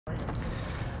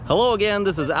Hello again,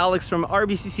 this is Alex from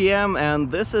RBCCM, and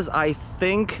this is, I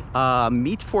think,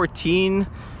 Meet 14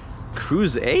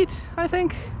 Cruise 8, I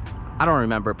think? I don't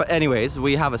remember, but anyways,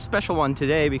 we have a special one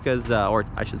today because, or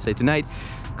I should say tonight,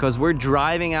 because we're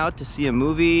driving out to see a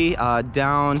movie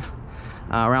down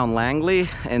around Langley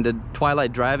in the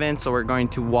Twilight Drive-In, so we're going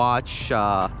to watch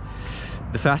the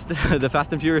Fast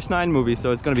and Furious 9 movie,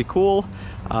 so it's gonna be cool.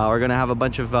 We're gonna have a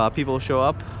bunch of people show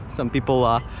up. Some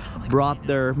people brought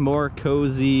their more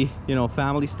cozy, you know,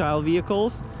 family style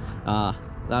vehicles.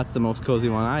 That's the most cozy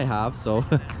one I have, so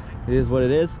it is what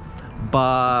it is.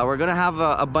 But we're gonna have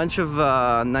a bunch of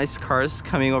nice cars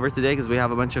coming over today because we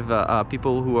have a bunch of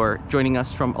people who are joining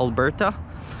us from Alberta,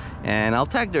 and I'll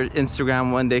tag their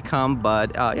Instagram when they come.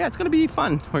 But yeah, it's gonna be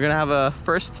fun. We're gonna have a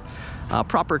first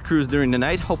proper cruise during the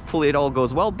night. Hopefully it all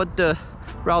goes well, but the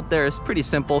route there is pretty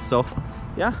simple, so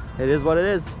yeah, it is what it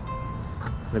is.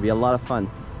 It's gonna be a lot of fun.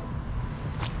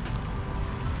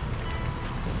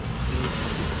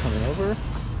 Coming over,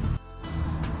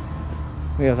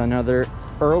 we have another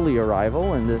early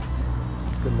arrival in this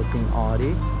good looking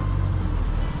Audi.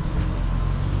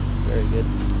 Very good.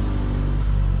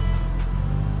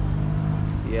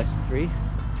 The S3.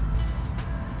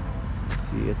 Let's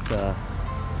see, it's a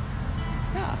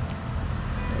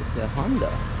Honda.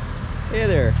 Hey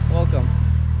there, welcome.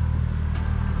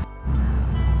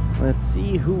 Let's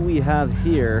see who we have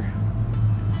here.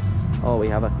 Oh, we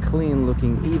have a clean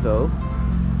looking Evo.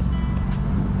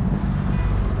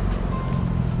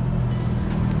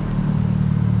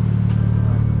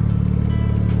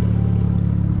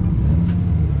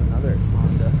 Another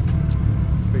Honda.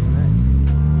 It's pretty nice.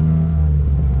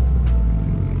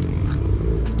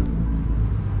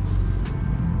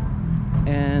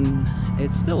 And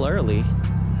it's still early,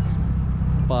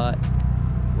 but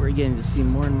we're getting to see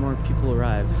more and more people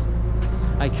arrive.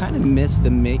 I kind of miss the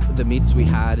meets we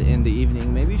had in the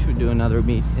evening. Maybe we should do another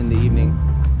meet in the evening,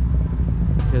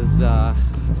 because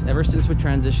ever since we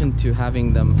transitioned to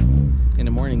having them in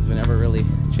the mornings, we never really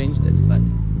changed it, but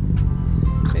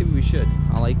maybe we should.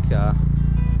 I like the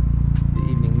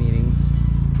evening meetings.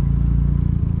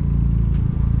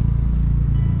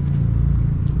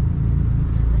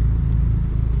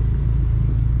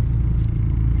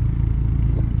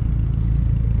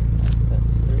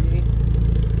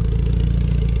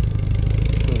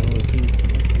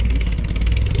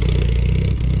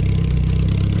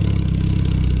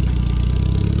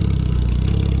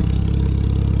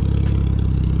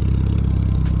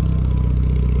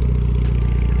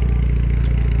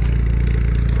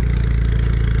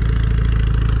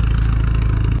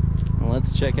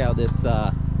 Check out this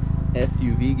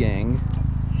SUV gang,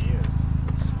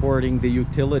 sporting the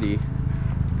utility.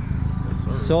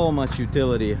 Yes, so much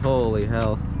utility, holy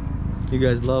hell. You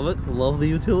guys love it? Love the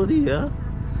utility, yeah?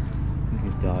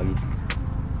 Good doggy.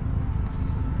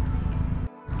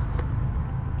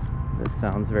 This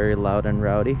sounds very loud and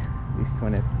rowdy, at least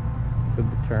when it took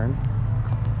the turn.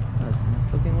 That's a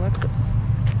nice looking Lexus.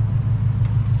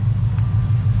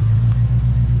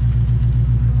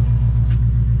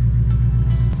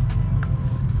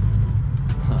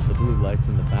 The blue lights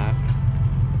in the back,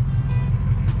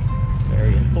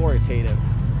 very authoritative.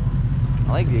 I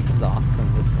like the exhaust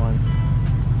on this one.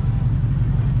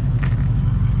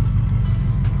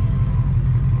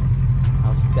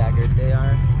 How staggered they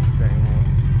are, it's very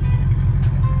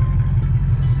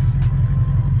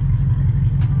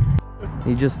nice.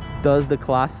 He just does the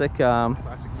classic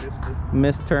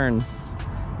missed turn.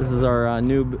 This is our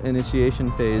noob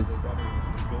initiation phase.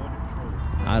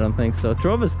 I don't think so.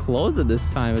 Trove is closed at this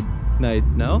time of night,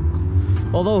 no?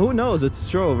 Although, who knows? It's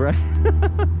Trove, right?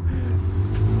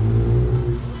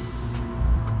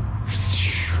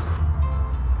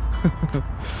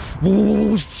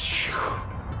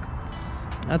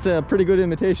 That's a pretty good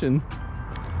imitation.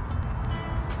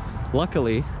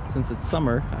 Luckily, since it's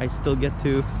summer, I still get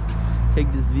to take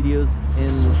these videos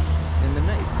in the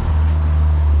night.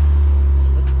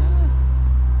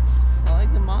 But, I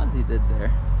like the mods he did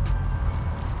there.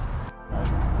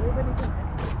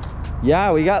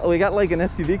 Yeah, we got like an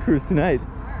SUV cruise tonight.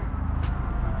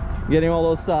 Getting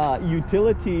all those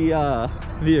utility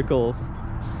vehicles,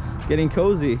 getting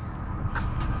cozy,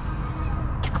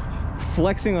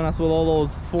 flexing on us with all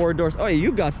those 4 doors. Oh,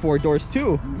 you got 4 doors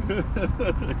too.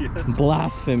 Yes.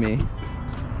 Blasphemy.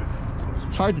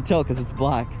 It's hard to tell because it's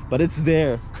black, but it's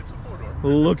there. It's a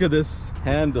 4-door. Look at this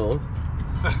handle.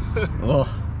 Oh.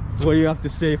 What do you have to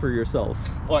say for yourself?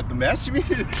 What, the mess you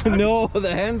mean? No,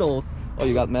 the handles. Oh,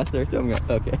 you got mess there too?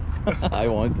 Okay. I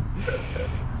won't.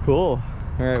 Cool.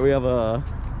 All right, we have a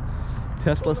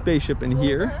Tesla spaceship in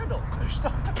here.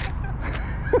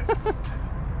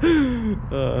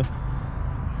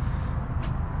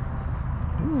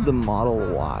 This is the Model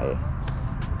Y,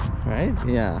 right?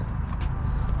 Yeah.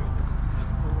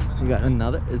 You got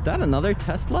another, is that another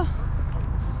Tesla?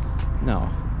 No.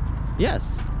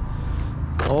 Yes.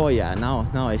 Oh yeah,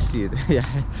 now I see it. Yeah,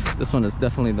 this one is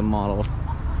definitely the Model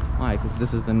Y, because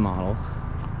this is the Model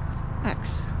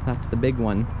X. That's the big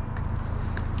one.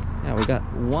 Yeah, we got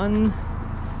 1,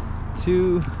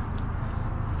 2,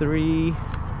 3,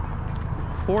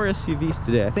 4 SUVs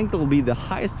today. I think it'll be the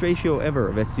highest ratio ever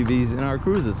of SUVs in our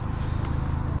cruises.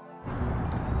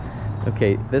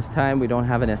 Okay, this time we don't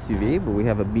have an SUV, but we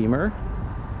have a Beamer.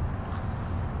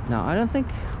 Now, I don't think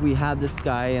we had this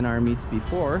guy in our meets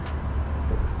before,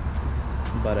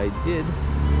 but I did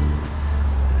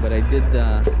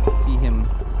see him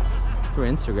through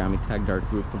Instagram. He tagged our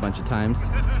group a bunch of times.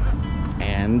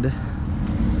 And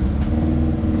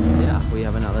yeah, we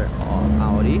have another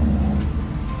Audi,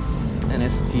 an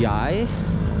STI,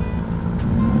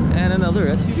 and another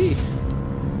SUV.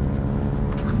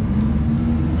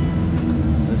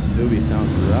 This SUV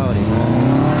sounds rowdy.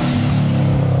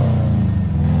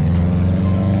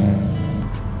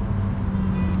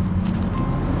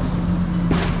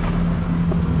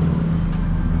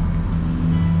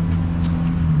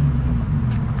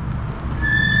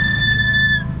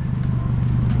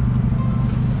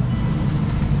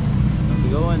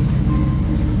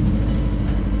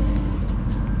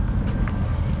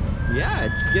 Yeah,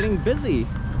 it's getting busy.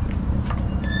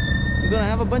 We're gonna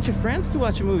have a bunch of friends to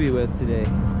watch a movie with today.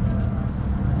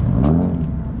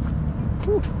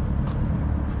 Whew.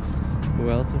 Who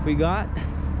else have we got?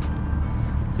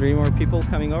 3 more people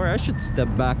coming over. I should step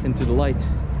back into the light.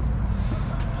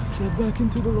 Step back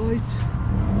into the light.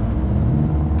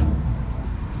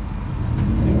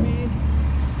 Sumi.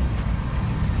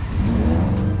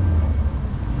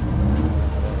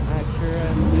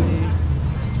 Accuracy.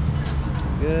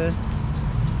 Good.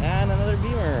 And another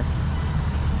Beamer.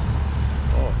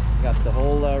 Oh, got the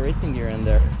whole racing gear in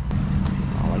there.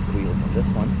 I like wheels on this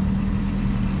one.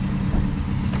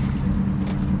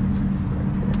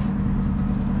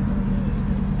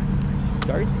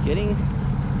 Starts getting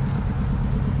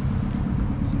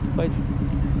quite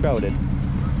crowded.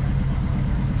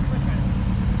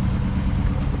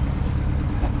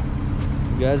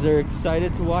 You guys are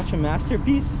excited to watch a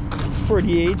masterpiece for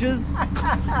the ages?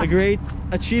 A great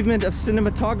achievement of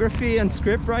cinematography and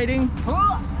script writing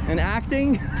and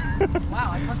acting.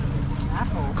 Wow, I thought it was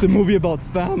Apple. It's a movie about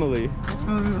family. It's a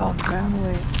movie about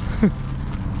family.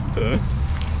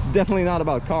 Definitely not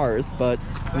about cars, but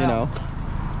you know.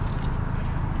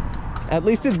 At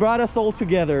least it brought us all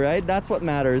together, right? That's what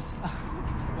matters.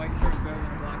 White shirt better than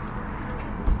a black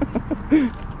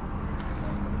shirt.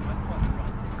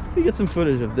 We get some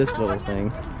footage of this little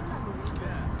thing.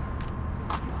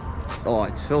 Oh,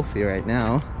 it's filthy right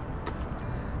now,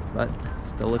 but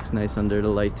still looks nice under the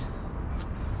light.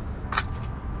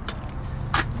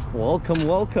 Welcome,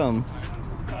 welcome.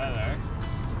 Hi there.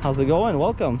 How's it going?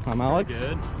 Welcome. I'm Alex.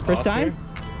 Good. First time?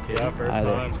 Yeah, first Hi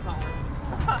there. time.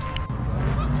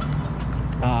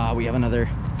 We have another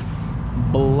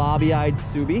blobby-eyed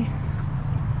Subi.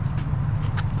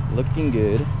 Looking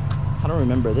good. I don't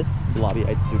remember this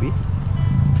blobby-eyed Subi.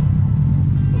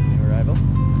 New arrival.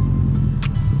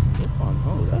 This one,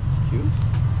 oh, that's cute.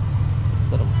 Is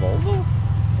that a Volvo?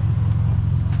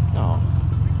 No.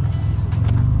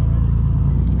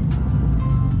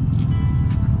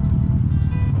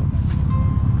 Looks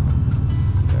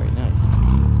very nice.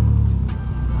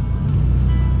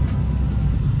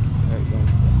 Very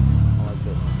nice. I like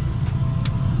this.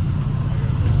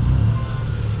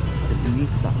 It's a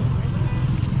Nissan.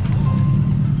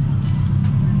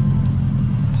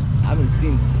 I haven't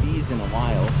seen these in a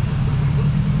while.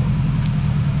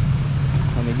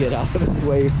 Let me get out of its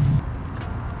way.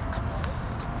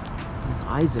 This is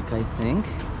Isaac, I think.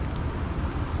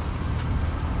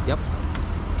 Yep.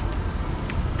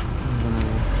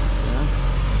 Yeah.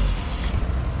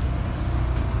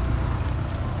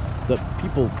 The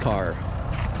people's car.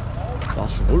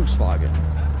 Das Volkswagen.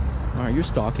 Are you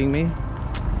stalking me?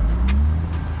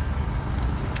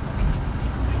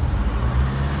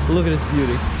 Look at this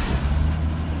beauty.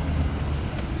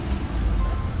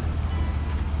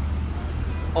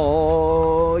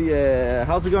 Oh yeah,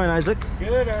 how's it going, Isaac?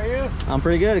 Good, how are you? I'm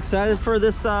pretty good. Excited for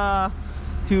this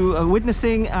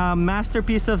witnessing a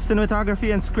masterpiece of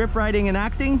cinematography and script writing and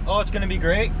acting. Oh, it's gonna be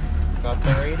great. Got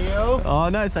the radio. Oh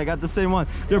nice, I got the same one.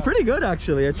 They're pretty good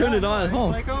actually. I turned it on at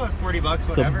home. It's like, oh, it's 40 bucks,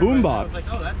 It's a whatever. boombox. I was like,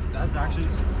 oh, that's actually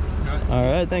good.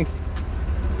 All right, thanks.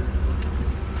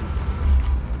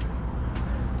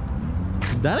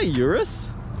 Is that a Urus?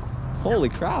 Holy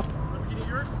crap. Can you get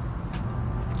yours?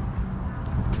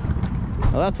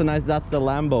 Oh, that's a nice, that's the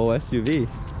Lambo SUV.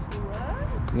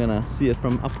 What? I'm gonna see it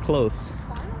from up close.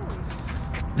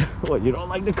 Finally. What, you don't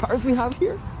like the cars we have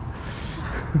here?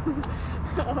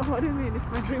 Oh, what do you mean? It's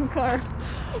my dream car.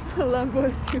 A Lambo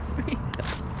SUV.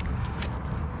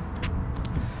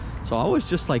 So I was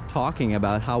just like talking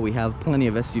about how we have plenty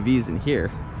of SUVs in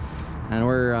here. And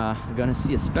we're gonna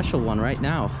see a special one right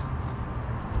now.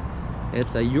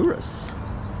 It's a Urus.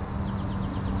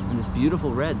 And it's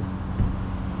beautiful red.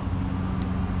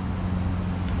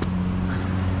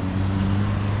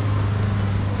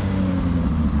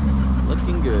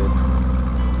 Looking good.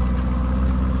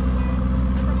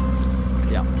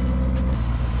 Yeah.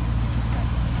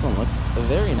 This one looks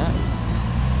very nice.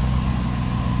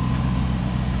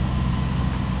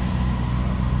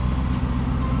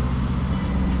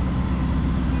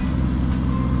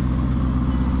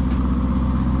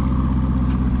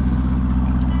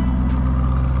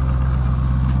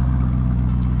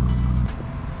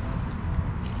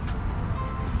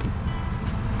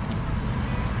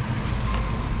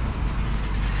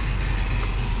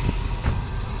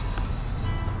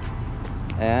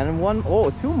 And one, oh,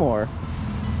 two more.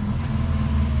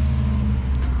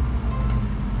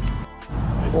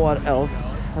 What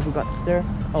else have we got there?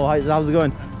 Oh, hi, how's it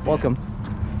going? Welcome.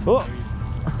 Oh,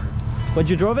 what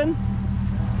you drove in?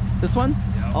 This one?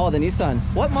 Yeah. Oh, the Nissan.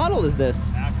 What model is this?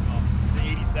 Maximum. The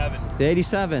 87. The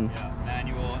 87. Yeah.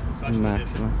 Manual. Special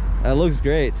Maximum. It looks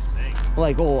great. Thanks.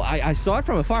 Like, oh, I saw it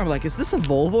from afar. I'm like, is this a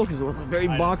Volvo? Because it was very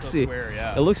I know, boxy. it's so square,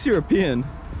 yeah. It looks European.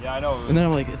 Yeah, I know. And then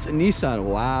I'm like, it's a Nissan.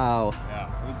 Wow.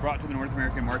 Yeah, it was brought to the North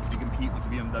American market to compete with the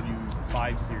BMW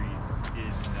 5 Series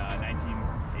in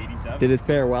 1987. Did it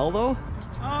fare well though?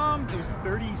 It was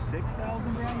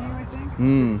 36,000 brand new, I think.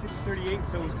 Mm. 38.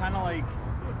 So it was kind of like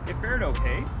it fared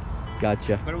okay,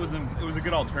 Gotcha. but it was a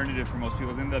good alternative for most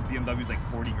people. I think the BMW was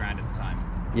like 40 grand at the time,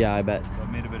 Yeah, I bet. so it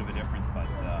made a bit of a difference. But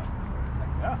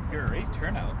yeah, great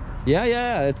turnout.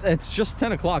 Yeah. It's just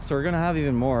 10 o'clock, so we're gonna have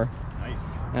even more. Nice.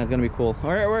 And it's gonna be cool.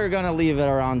 We're gonna leave at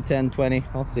around 10, 20.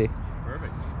 I'll see.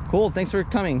 Perfect. Cool. Thanks for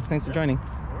coming. Thanks for joining. Of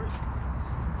course.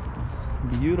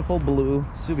 Beautiful blue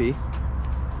Subi.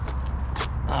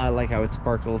 I like how it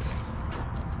sparkles.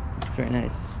 It's very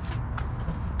nice.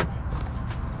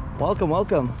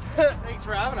 Welcome. Thanks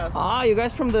for having us. Ah, you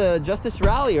guys from the Justice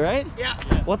Rally, right? Yeah.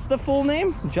 What's the full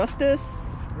name?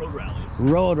 Justice Road rallies.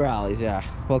 Road Rallies. Yeah.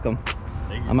 Welcome.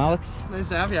 Thank you. I'm Alex. Nice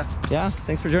to have you. Yeah.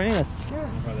 Thanks for joining us.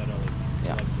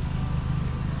 Yeah.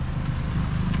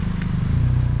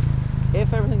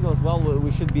 If everything goes well,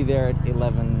 we should be there at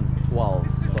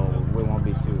 11:12, so we won't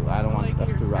be too. I don't want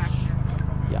us to rush.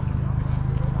 Yeah.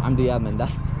 I'm the admin.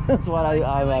 That's what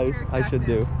I should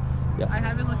do. Yeah. I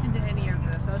haven't looked into any of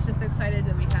this. I was just excited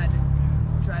that we had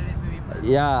drive-in movie.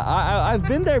 Yeah, I've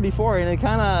been there before, and it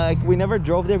kind of like we never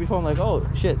drove there before. I'm like, oh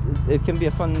shit, it can be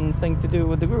a fun thing to do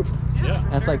with the group. Yeah.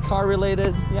 And it's like car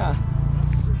related. Yeah.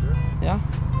 For sure. Yeah.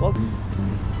 Well.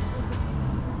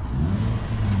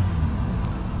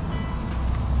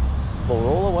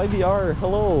 Slorola YBR.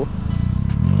 Hello.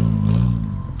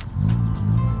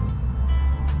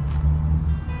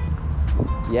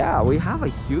 Yeah, we have a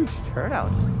huge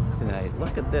turnout tonight.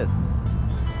 Look at this.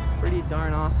 Pretty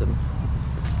darn awesome.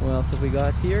 What else have we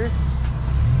got here?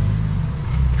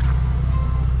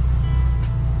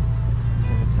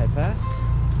 Type S.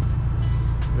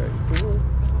 Very cool.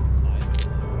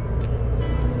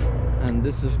 And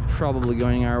this is probably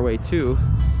going our way too.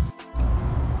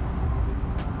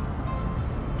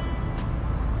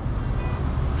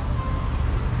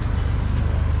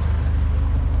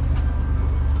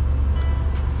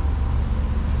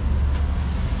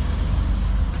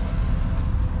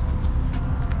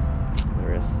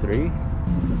 S3.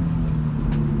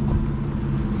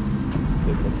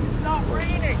 It's not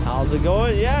raining. How's it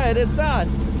going? Yeah, it's not.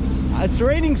 It's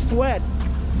raining sweat.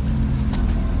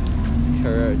 It's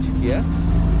GTS.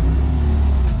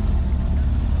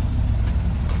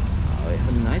 Oh, we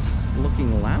have a nice looking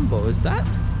Lambo. Is that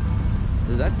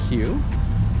Q?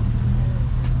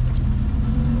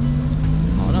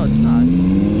 Oh no, it's not.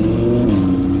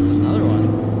 It's another one.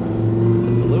 It's a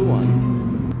blue one.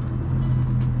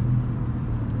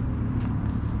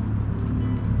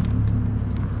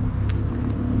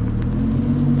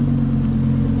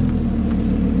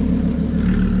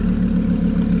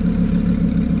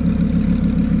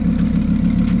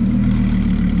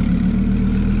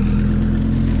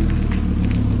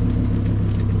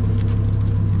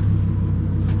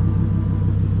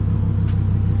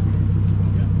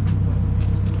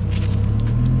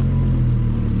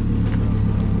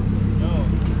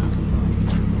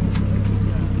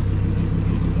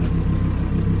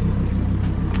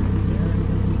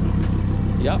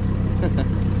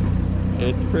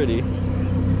 It's pretty.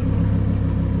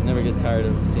 Never get tired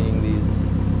of seeing these.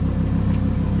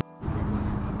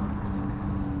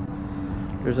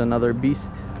 There's another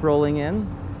beast rolling in.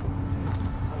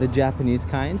 The Japanese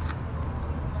kind.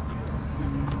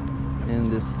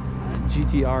 And this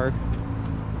GTR,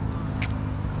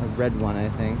 a red one, I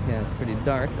think. Yeah, it's pretty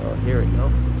dark. Oh, here we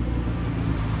go.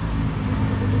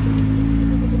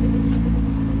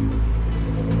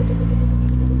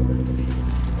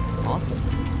 Awesome.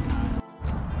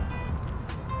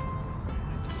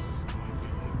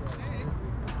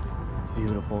 It's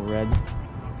beautiful red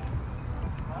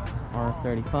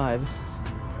R35.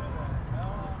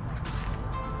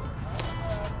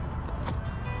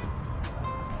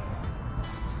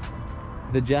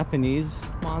 The Japanese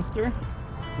monster,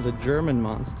 the German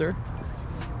monster,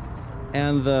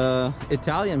 and the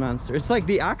Italian monster. It's like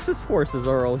the Axis forces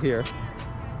are all here.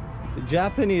 The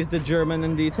Japanese, the German,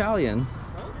 and the Italian.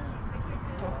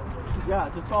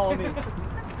 Yeah, just follow me.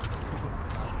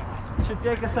 Should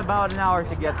take us about an hour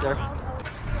to get there.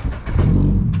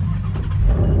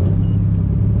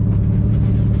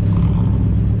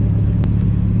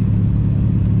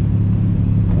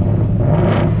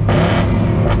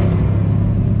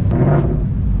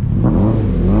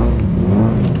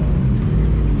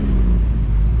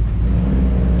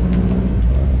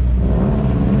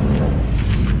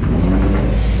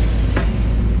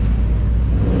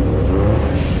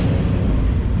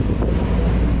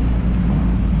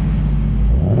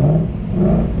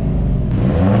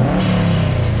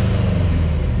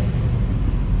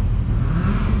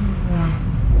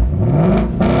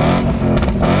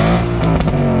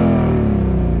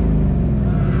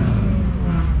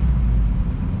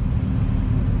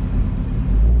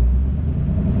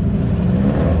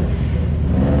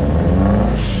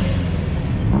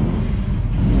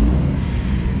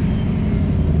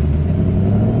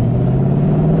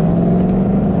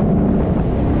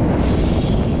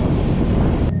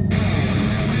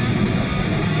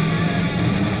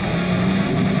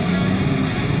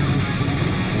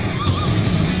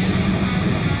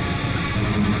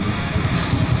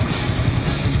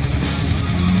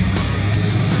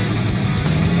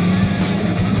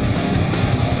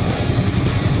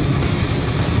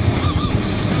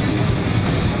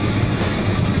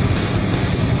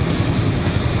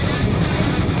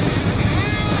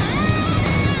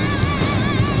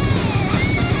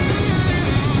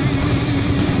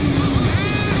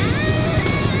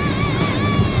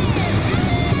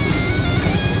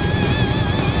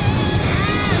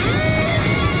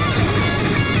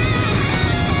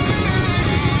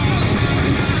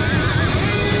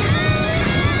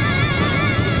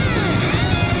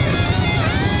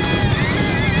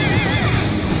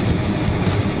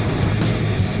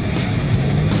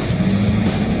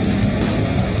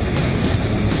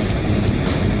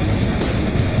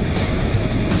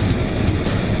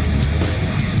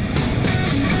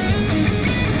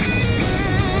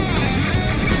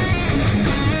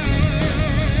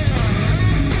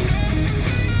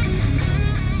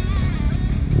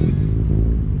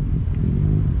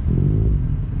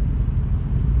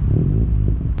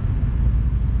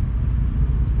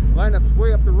 Lineup's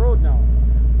way up the road now.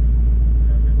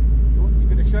 You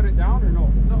gonna shut it down or no?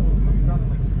 No.